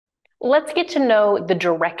Let's get to know the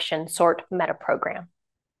direction sort meta program.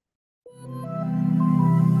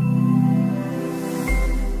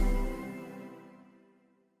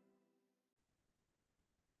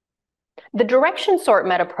 The direction sort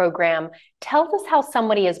meta program tells us how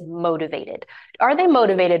somebody is motivated. Are they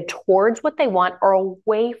motivated towards what they want or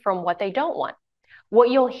away from what they don't want? What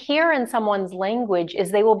you'll hear in someone's language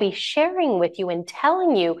is they will be sharing with you and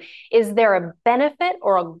telling you, is there a benefit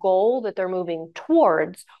or a goal that they're moving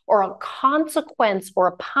towards, or a consequence or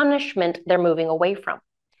a punishment they're moving away from?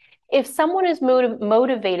 If someone is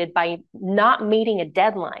motivated by not meeting a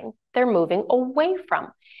deadline, they're moving away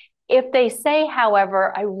from. If they say,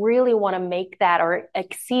 however, I really want to make that or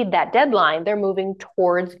exceed that deadline, they're moving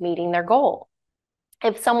towards meeting their goal.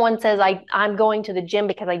 If someone says, I'm going to the gym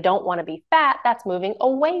because I don't want to be fat, that's moving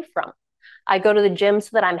away from. I go to the gym so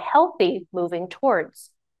that I'm healthy, moving towards.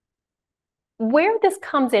 Where this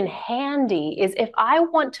comes in handy is if I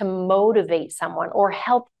want to motivate someone or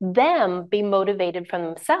help them be motivated from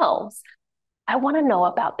themselves, I want to know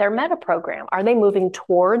about their meta program. Are they moving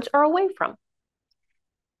towards or away from?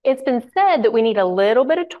 It's been said that we need a little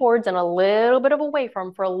bit of towards and a little bit of away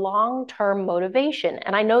from for long-term motivation.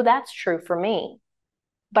 And I know that's true for me.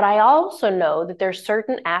 But I also know that there's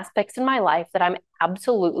certain aspects in my life that I'm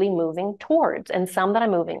absolutely moving towards and some that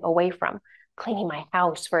I'm moving away from. Cleaning my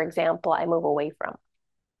house, for example, I move away from.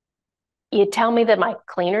 You tell me that my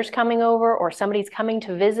cleaner's coming over or somebody's coming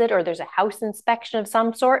to visit or there's a house inspection of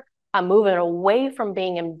some sort, I'm moving away from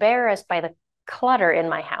being embarrassed by the clutter in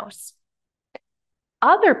my house.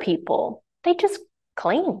 Other people, they just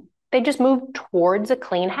clean. They just move towards a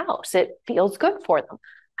clean house. It feels good for them.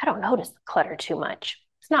 I don't notice the clutter too much.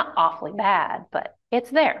 It's not awfully bad, but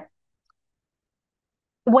it's there.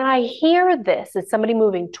 When I hear this, is somebody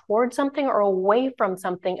moving towards something or away from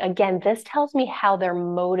something? Again, this tells me how they're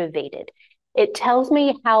motivated. It tells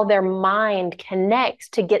me how their mind connects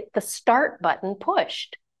to get the start button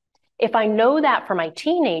pushed. If I know that for my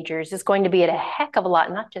teenagers, it's going to be at a heck of a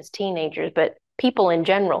lot, not just teenagers, but people in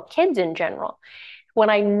general, kids in general.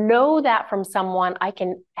 When I know that from someone, I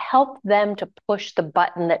can help them to push the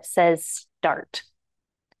button that says start.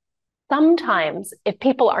 Sometimes, if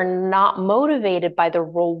people are not motivated by the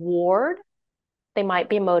reward, they might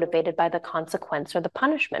be motivated by the consequence or the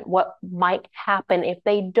punishment. What might happen if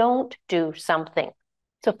they don't do something?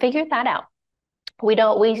 So figure that out.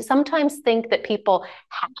 We sometimes think that people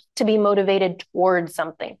have to be motivated towards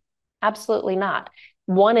something. Absolutely not.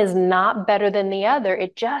 One is not better than the other.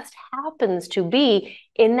 It just happens to be,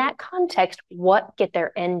 in that context, what gets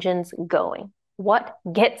their engines going. What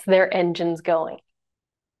gets their engines going?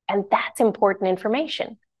 And that's important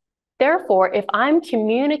information. Therefore, if I'm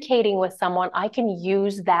communicating with someone, I can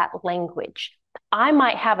use that language. I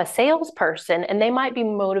might have a salesperson and they might be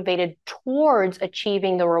motivated towards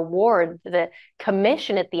achieving the reward, the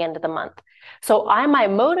commission at the end of the month. So I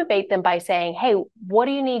might motivate them by saying, hey, what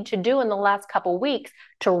do you need to do in the last couple of weeks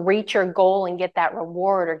to reach your goal and get that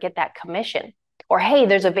reward or get that commission? Or, hey,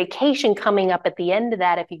 there's a vacation coming up at the end of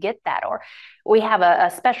that if you get that. Or we have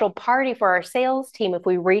a special party for our sales team if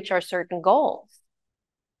we reach our certain goals.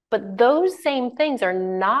 But those same things are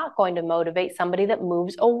not going to motivate somebody that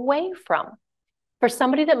moves away from. For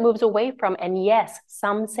somebody that moves away from, and yes,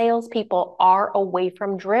 some salespeople are away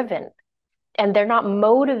from driven, and they're not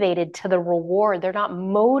motivated to the reward. They're not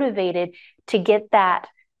motivated to get that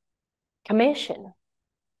commission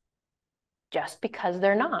just because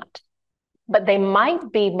they're not. But they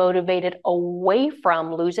might be motivated away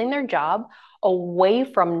from losing their job, away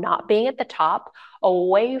from not being at the top,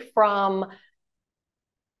 away from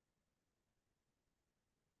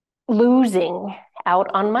losing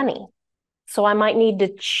out on money. So I might need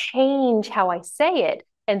to change how I say it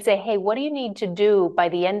and say, hey, what do you need to do by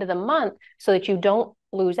the end of the month so that you don't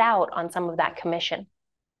lose out on some of that commission?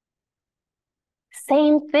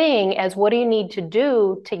 Same thing as what do you need to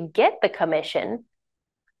do to get the commission,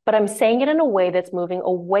 but I'm saying it in a way that's moving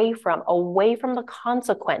away from the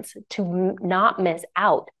consequence to not miss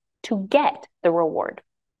out, to get the reward.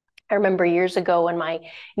 I remember years ago when my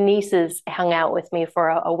nieces hung out with me for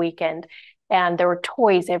a weekend, and there were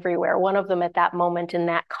toys everywhere. One of them at that moment in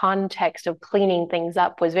that context of cleaning things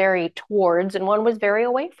up was very towards, and one was very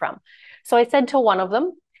away from. So I said to one of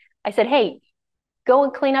them, I said, hey, go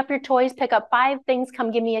and clean up your toys, pick up 5 things,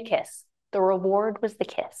 come give me a kiss. The reward was the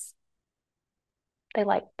kiss. They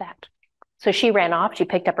liked that. So she ran off, she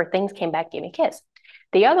picked up her things, came back, gave me a kiss.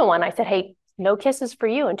 The other one, I said, hey, no kisses for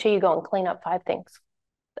you until you go and clean up 5 things.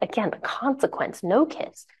 Again, the consequence, no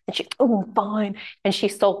kiss. And she, oh, fine. And she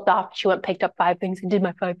sulked off. She went, picked up 5 things and did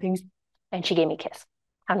my 5 things. And she gave me a kiss.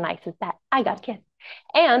 How nice is that? I got a kiss.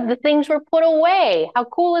 And the things were put away. How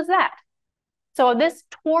cool is that? So this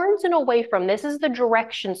towards and away from, this is the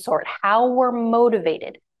direction sort, how we're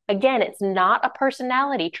motivated. Again, it's not a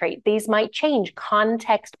personality trait. These might change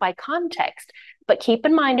context by context, but keep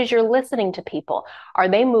in mind as you're listening to people, are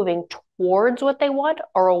they moving towards what they want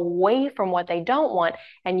or away from what they don't want,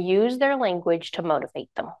 and use their language to motivate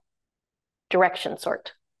them. Direction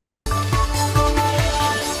sort.